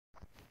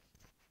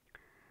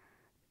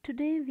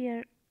Today we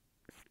are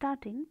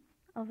starting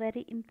a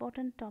very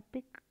important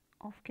topic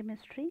of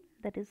chemistry,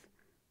 that is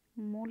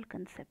mole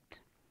concept.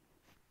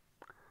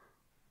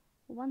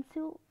 Once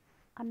you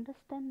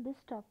understand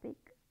this topic,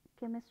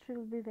 chemistry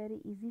will be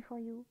very easy for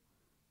you.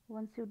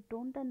 Once you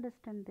don't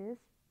understand this,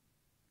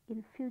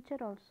 in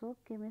future also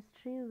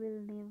chemistry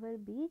will never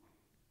be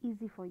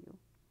easy for you.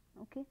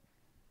 Okay,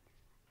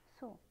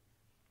 so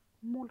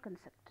mole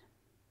concept.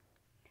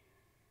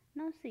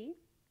 Now see,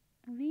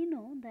 we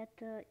know that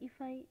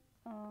if I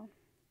uh,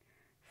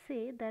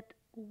 say that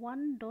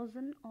 1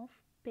 dozen of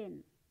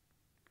pen,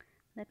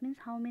 that means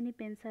how many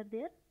pens are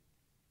there?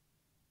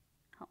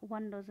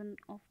 1 dozen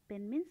of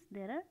pen means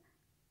there are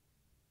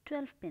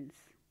 12 pens,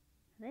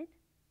 right?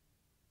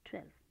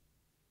 12.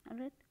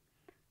 Alright.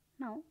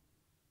 Now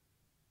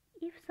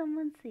if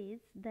someone says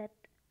that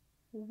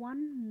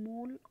 1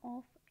 mole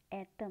of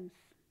atoms,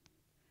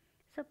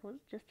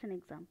 suppose just an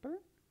example,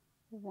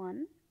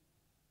 1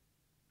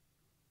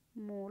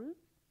 mole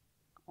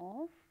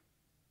of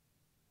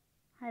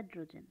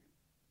hydrogen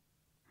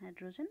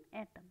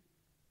atom,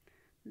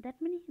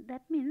 that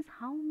means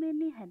how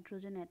many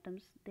hydrogen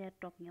atoms they are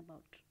talking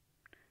about.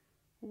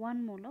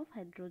 1 mole of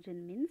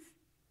hydrogen means,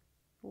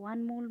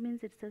 1 mole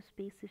means it's a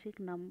specific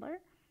number.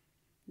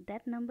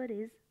 That number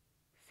is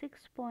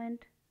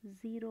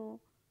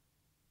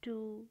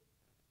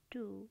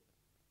 6.022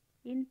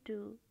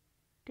 into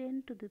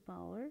 10 to the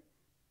power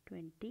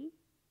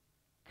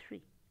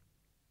 23.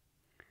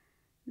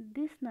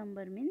 This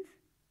number means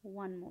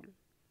 1 mole,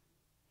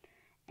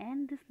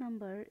 and this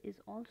number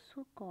is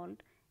also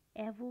called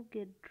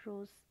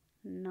Avogadro's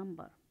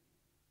number.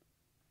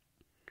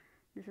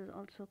 This is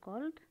also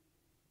called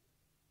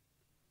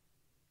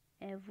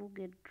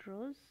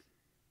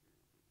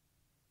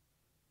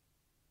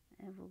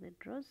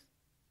Avogadro's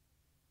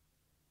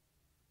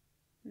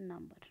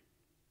number.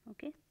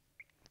 Okay.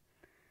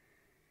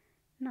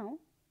 Now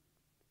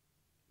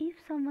if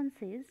someone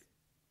says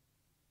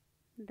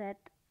that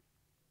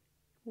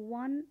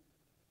 1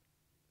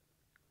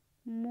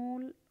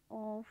 mole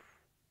of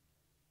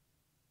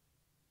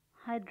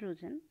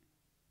hydrogen,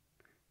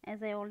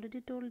 as I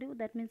already told you,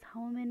 that means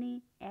how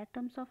many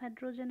atoms of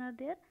hydrogen are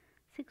there?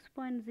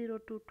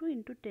 6.022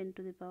 into 10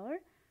 to the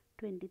power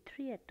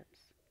 23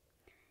 atoms.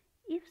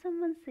 If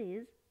someone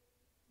says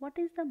what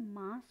is the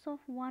mass of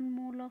 1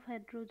 mole of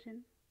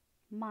hydrogen?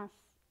 Mass.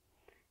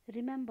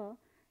 Remember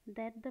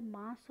that the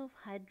mass of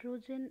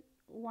hydrogen,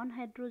 one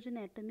hydrogen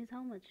atom is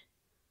how much?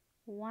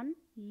 1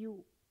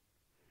 U.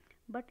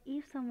 But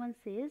if someone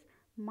says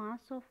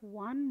mass of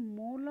 1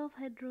 mole of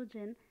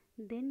hydrogen,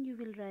 then you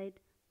will write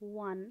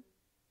 1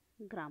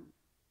 gram,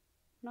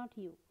 not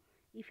U.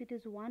 If it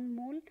is 1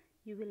 mole,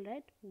 you will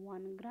write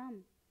 1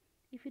 gram.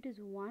 If it is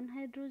 1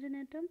 hydrogen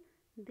atom,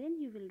 then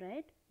you will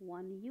write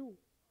 1 U.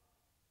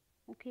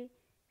 Okay.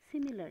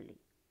 Similarly,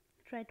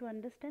 try to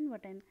understand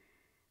what I am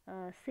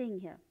saying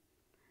here.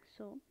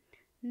 So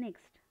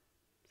next,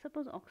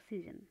 suppose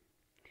oxygen.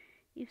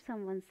 If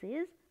someone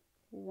says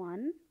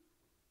 1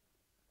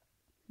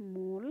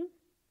 mole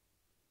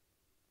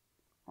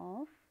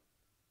of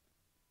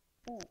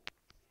O,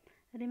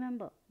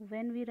 remember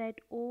when we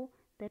write O,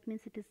 that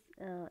means it is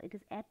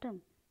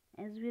atom.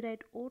 As we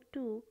write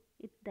O2,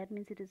 that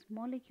means it is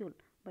molecule.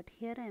 But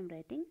here I am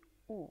writing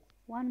O,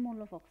 1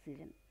 mole of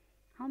oxygen.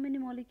 How many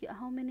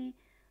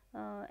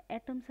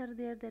atoms are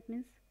there? That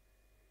means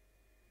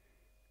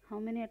how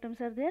many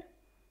atoms are there?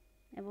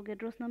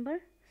 Avogadro's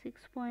number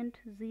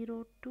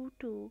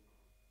 6.022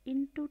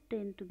 into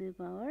 10 to the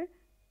power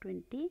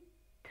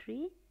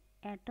 23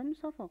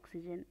 atoms of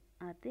oxygen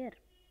are there.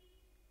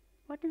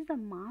 What is the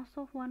mass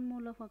of 1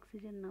 mole of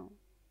oxygen now?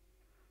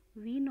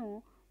 We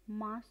know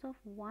mass of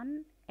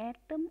 1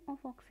 atom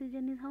of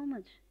oxygen is how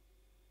much?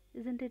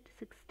 Isn't it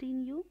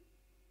 16 U?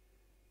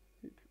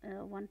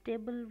 One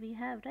table we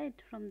have,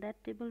 right? From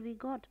that table we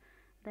got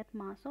that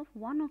mass of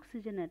 1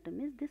 oxygen atom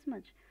is this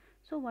much.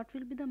 So what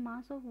will be the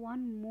mass of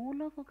 1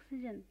 mole of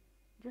oxygen?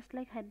 Just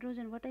like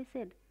hydrogen, what I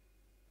said,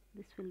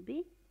 this will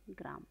be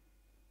gram.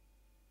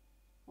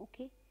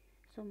 Okay,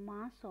 so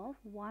mass of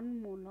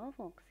 1 mole of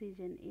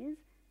oxygen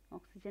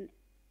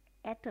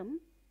atom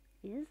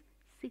is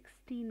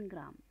 16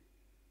 gram.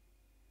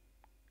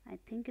 I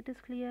think it is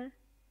clear.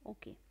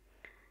 Okay,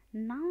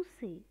 now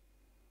say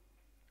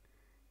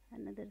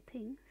another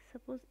thing.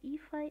 Suppose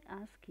if I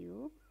ask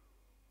you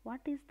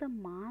what is the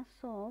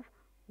mass of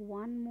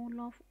 1 mole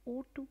of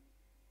O2?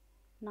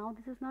 Now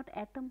this is not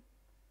atom,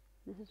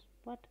 this is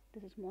what?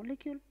 This is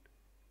molecule.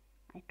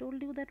 I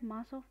told you that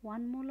mass of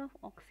 1 mole of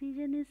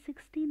oxygen is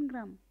 16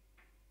 gram.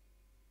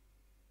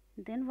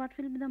 Then what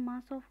will be the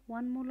mass of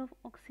 1 mole of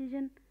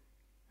oxygen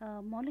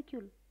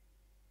molecule?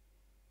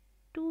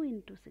 2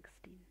 into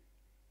 16.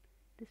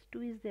 This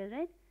 2 is there,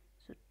 right?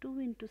 So 2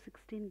 into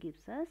 16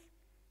 gives us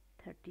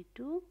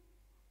 32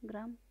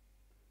 gram.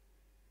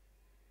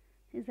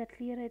 Is that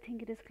clear? I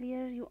think it is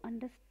clear. You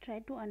try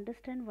to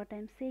understand what I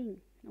am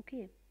saying.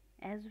 Okay,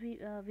 as we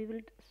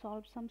will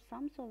solve some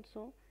sums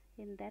also.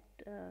 In that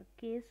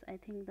case, I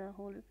think the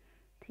whole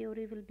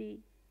theory will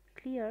be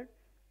clear.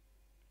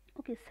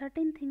 Okay,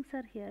 certain things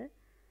are here.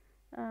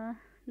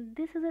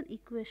 this is an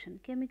equation,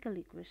 chemical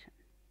equation.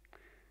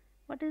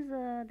 What is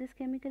this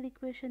chemical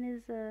equation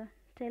is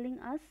telling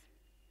us?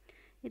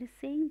 It is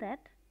saying that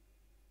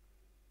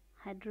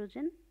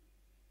hydrogen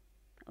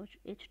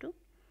H2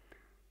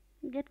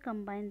 get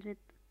combined with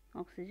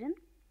oxygen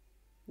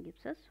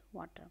gives us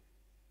water.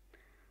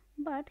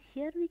 But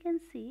here we can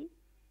see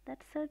that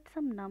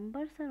some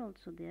numbers are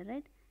also there,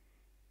 right?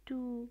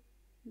 2,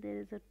 there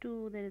is a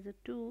 2, there is a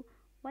 2.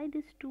 Why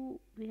this 2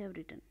 we have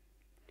written?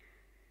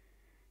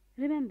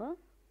 Remember,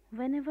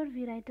 whenever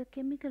we write a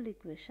chemical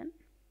equation,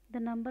 the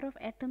number of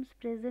atoms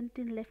present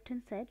in left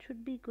hand side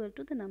should be equal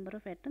to the number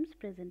of atoms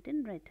present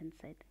in right hand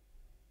side.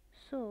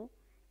 So,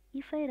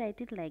 if I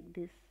write it like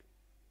this,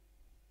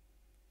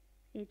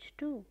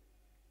 H2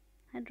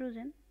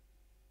 hydrogen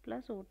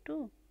plus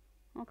O2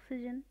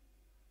 oxygen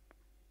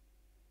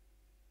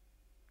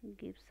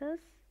gives us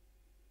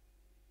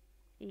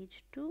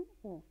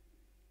H2O.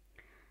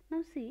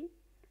 Now see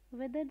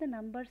whether the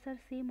numbers are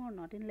same or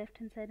not in left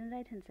hand side and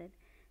right hand side.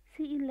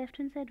 See, in left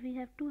hand side we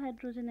have 2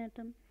 hydrogen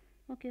atom.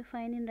 Okay,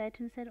 fine. In right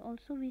hand side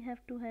also we have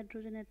 2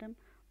 hydrogen atom,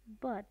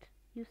 but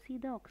you see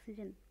the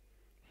oxygen.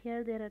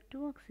 Here there are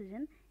 2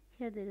 oxygen,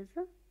 here there is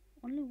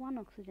only 1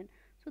 oxygen.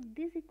 So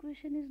this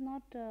equation is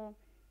not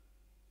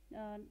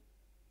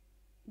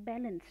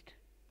balanced.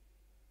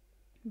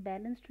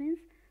 Balanced means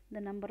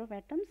the number of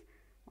atoms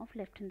of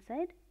left hand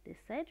side, this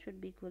side should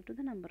be equal to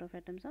the number of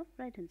atoms of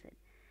right hand side.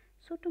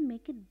 So to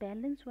make it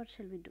balanced, what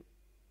shall we do?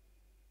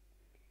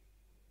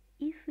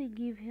 If we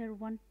give here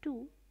 1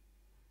 2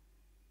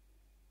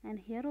 and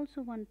here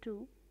also 1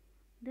 2,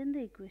 then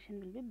the equation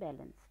will be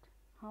balanced.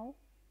 How?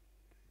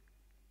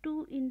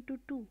 2 into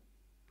 2,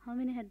 how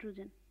many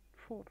hydrogen?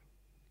 4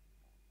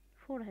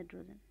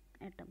 hydrogen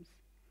atoms.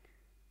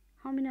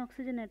 How many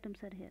oxygen atoms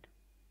are here?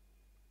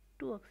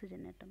 2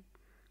 oxygen atom.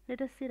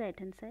 Let us see right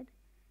hand side.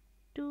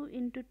 2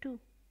 into 2,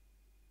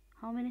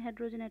 how many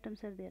hydrogen atoms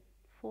are there?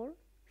 4.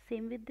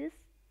 Same with this.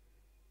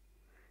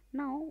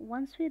 Now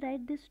once we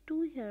write this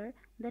 2 here,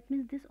 that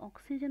means this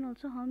oxygen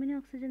also, how many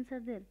oxygens are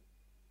there?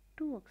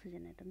 2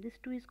 oxygen atom. This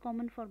 2 is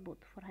common for both,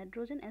 for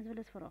hydrogen as well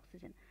as for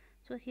oxygen.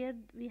 So here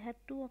we had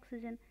 2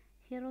 oxygen,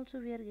 here also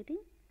we are getting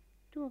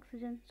 2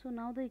 oxygen. So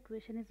now the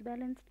equation is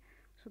balanced.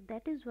 So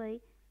that is why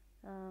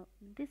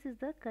this is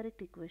the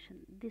correct equation,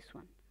 this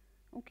one.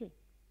 Okay,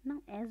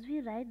 now as we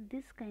write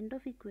this kind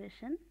of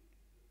equation,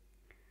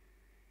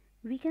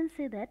 we can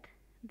say that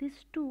this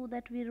 2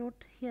 that we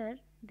wrote here,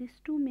 this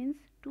 2 means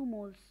 2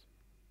 moles.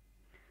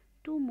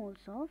 2 moles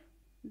of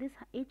this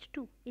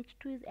H2.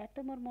 H2 is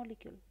atom or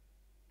molecule?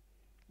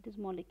 It is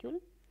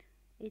molecule.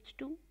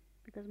 H2,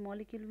 because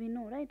molecule we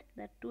know, right,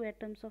 that 2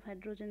 atoms of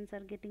hydrogens are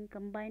getting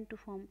combined to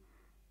form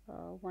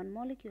one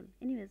molecule.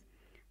 Anyways,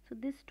 so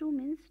this 2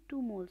 means 2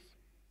 moles.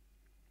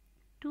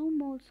 2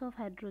 moles of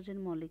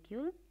hydrogen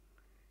molecule.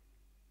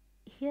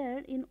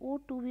 Here in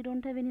O2 we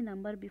don't have any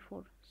number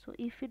before. So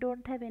if we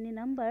don't have any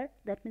number,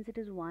 that means it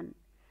is 1.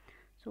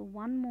 So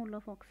 1 mole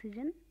of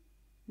oxygen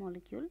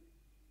molecule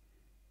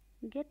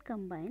get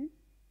combined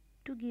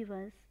to give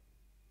us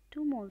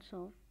 2 moles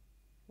of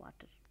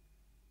water.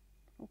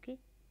 Okay,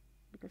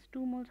 because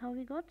 2 moles how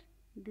we got?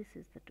 This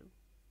is the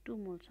 2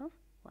 moles of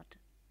water.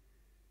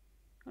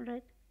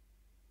 Alright,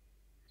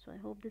 so I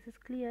hope this is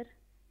clear.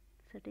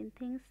 Certain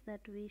things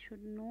that we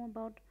should know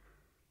about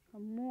a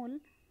mole.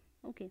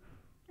 Okay,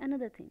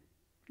 another thing,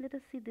 let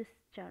us see this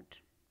chart.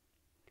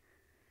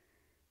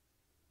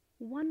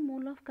 1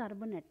 mole of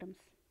carbon atoms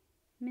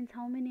means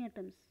how many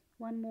atoms?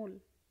 1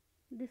 mole,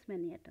 this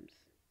many atoms,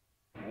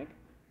 right?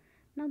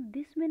 Now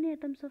this many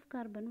atoms of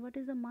carbon, what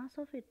is the mass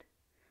of it?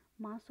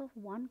 Mass of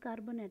 1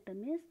 carbon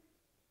atom is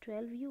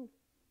 12U.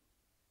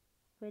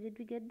 Where did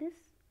we get this?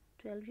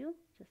 12U.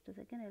 Just a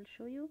second, I'll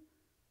show you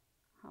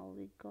how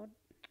we got.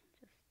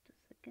 Just a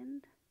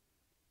second.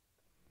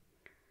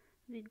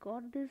 We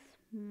got this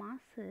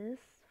masses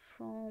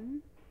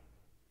from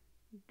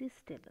this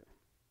table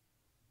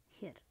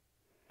here.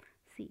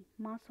 See,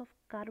 mass of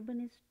carbon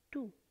is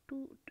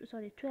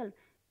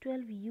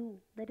 12U.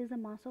 That is the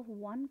mass of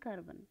 1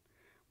 carbon.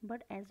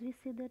 But as we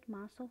say that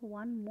mass of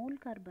 1 mole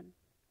carbon,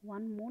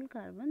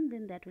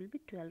 then that will be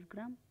 12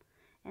 gram.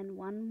 And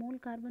 1 mole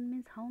carbon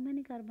means how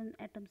many carbon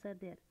atoms are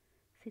there?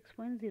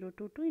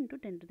 6.022 into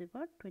 10 to the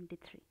power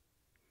 23.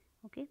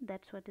 Okay,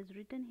 that's what is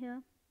written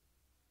here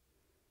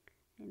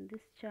in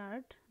this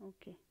chart.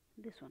 Okay,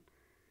 this one.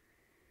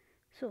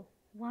 So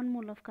 1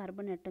 mole of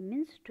carbon atom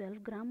means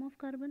 12 gram of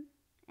carbon,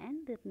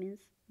 and that means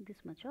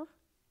this much of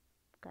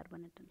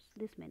carbon atoms,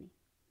 this many.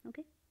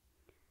 Okay,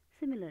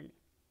 similarly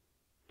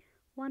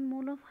 1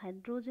 mole of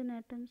hydrogen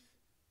atoms,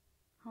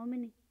 how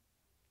many?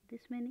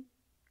 This many.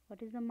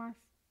 What is the mass?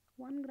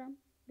 1 gram,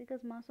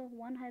 because mass of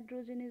 1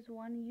 hydrogen is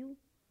 1U.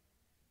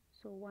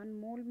 So 1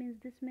 mole means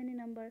this many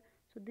number.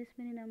 So this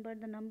many number,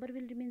 the number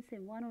will remain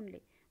same, 1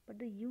 only, but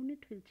the unit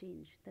will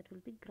change, that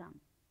will be gram.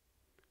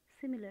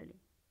 Similarly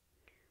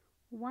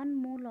 1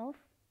 mole of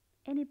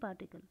any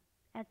particle,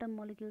 atom,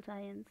 molecules,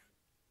 ions,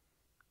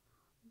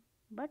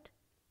 but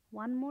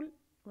 1 mole,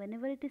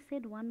 whenever it is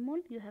said 1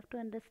 mole, you have to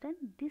understand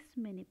this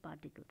many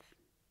particles.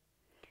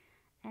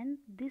 and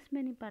this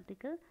many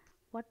particle,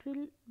 what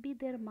will be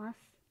their mass?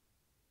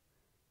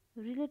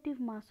 Relative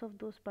mass of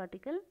those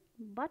particle,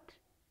 but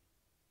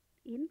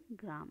in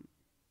gram.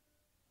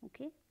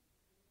 Okay,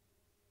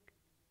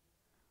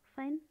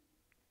 fine.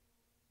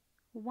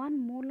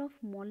 1 mole of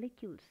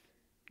molecules,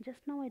 just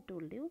now I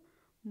told you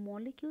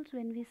molecules,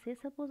 when we say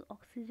suppose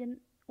oxygen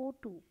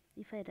O2,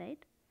 if I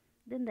write,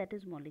 then that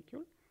is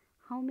molecule.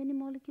 How many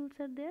molecules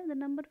are there? The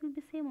number will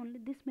be same, only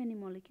this many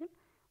molecule,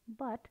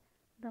 but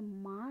the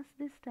mass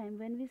this time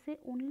when we say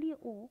only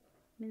O,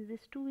 means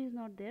this 2 is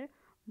not there,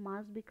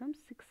 mass becomes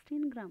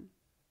 16 gram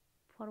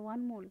for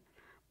 1 mole.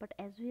 But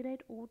as we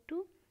write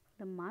O2,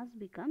 the mass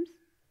becomes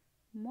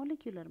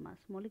molecular mass.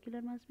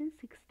 Molecular mass means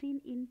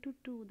 16 into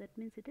 2, that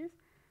means it is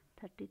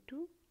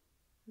 32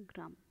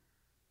 gram.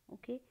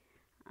 Okay,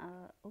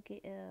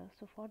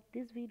 so for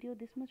this video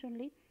this much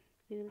only.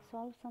 We will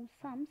solve some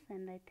sums,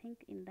 and I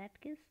think in that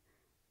case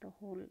the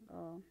whole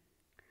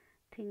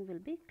thing will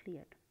be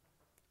cleared.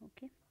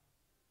 Okay,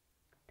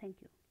 thank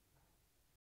you.